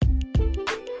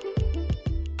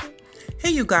Hey,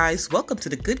 you guys, welcome to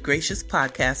the Grace-cious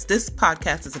podcast. This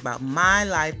podcast is about my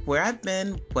life, where I've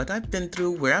been, what I've been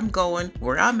through, where I'm going,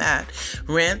 where I'm at.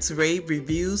 Rants, rave,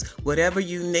 reviews, whatever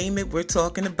you name it, we're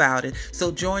talking about it.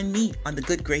 So join me on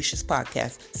the Grace-cious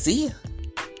podcast. See ya.